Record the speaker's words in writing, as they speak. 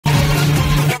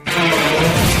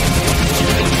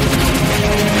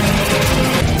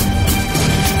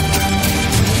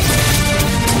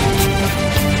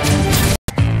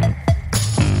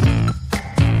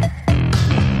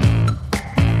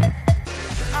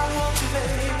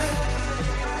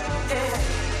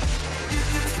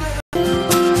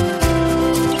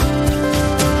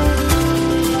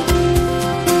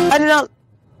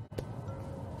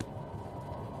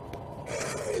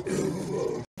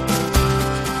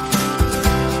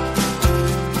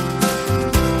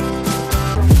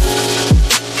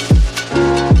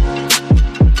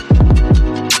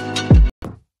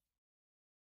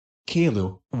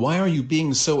Caillou, why are you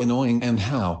being so annoying and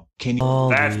how can you—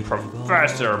 That's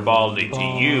Professor Baldi to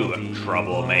you,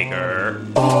 troublemaker.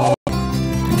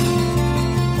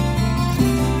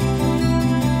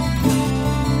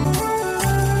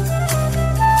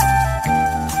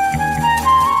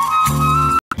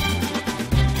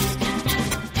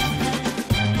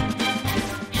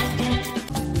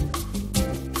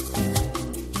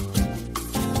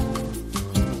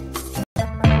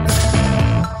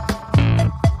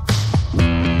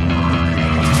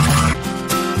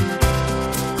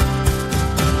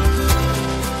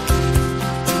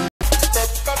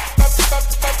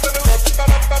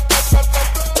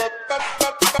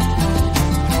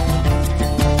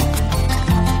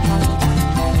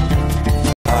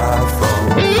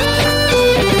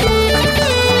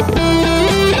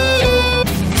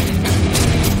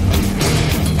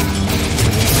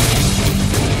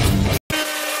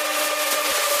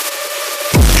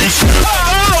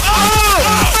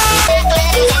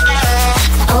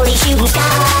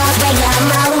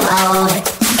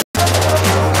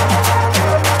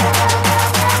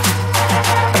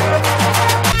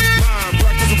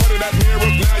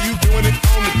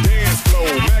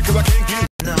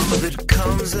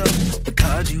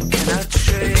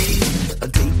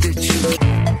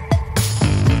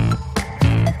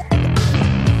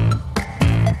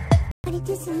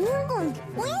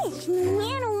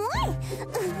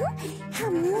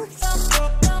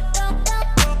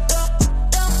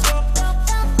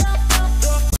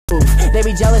 They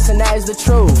be jealous and that is the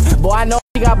truth. Boy, I know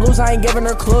she got blues, I ain't giving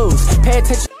her clues. Pay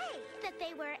attention. That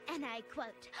they were, and I quote,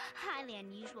 highly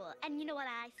unusual. And you know what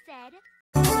I said?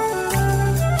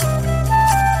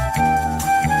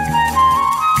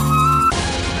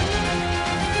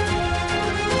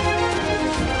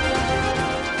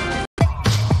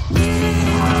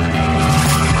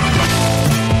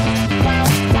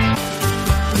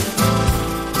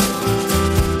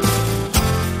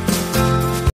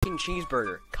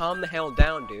 Cheeseburger. Calm the hell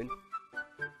down, dude.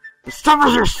 The stuff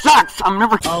is your sex! I'm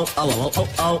never—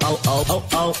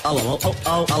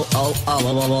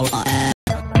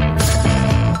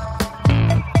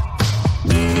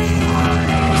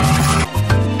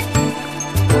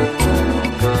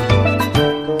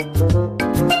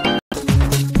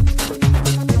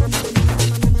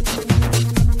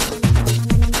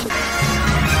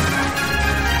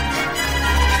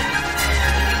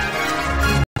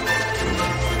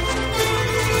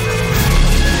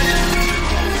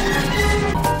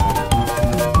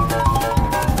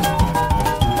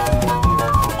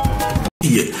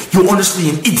 You're honestly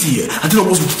an idiot. I don't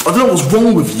know what's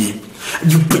wrong with you.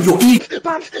 But you're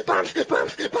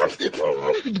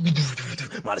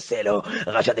Marcelo,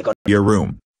 your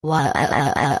room.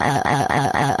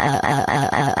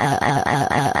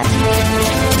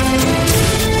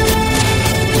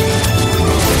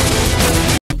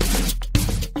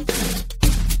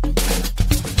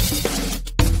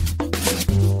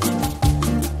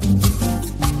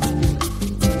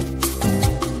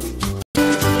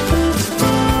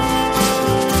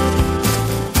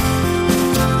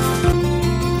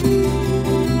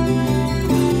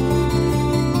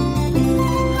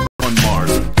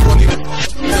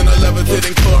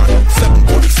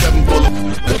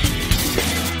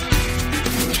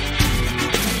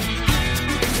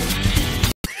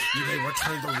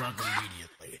 Return the rug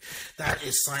immediately. That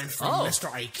is signed from Mr.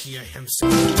 IKEA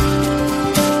himself.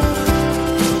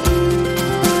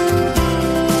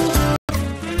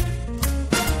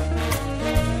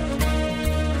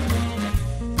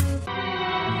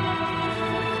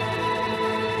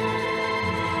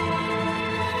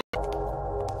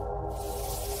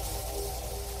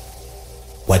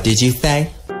 What did you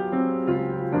say?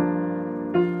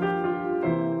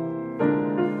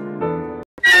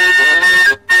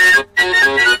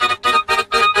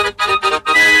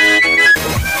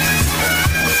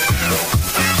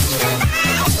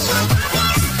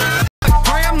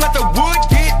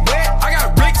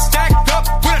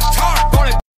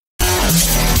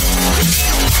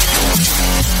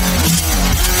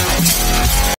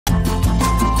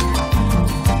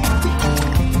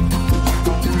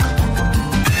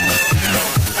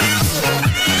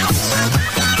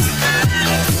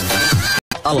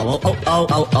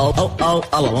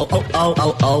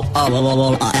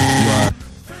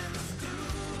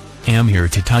 Am here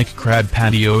to take crab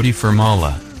patiotti for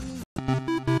Mala.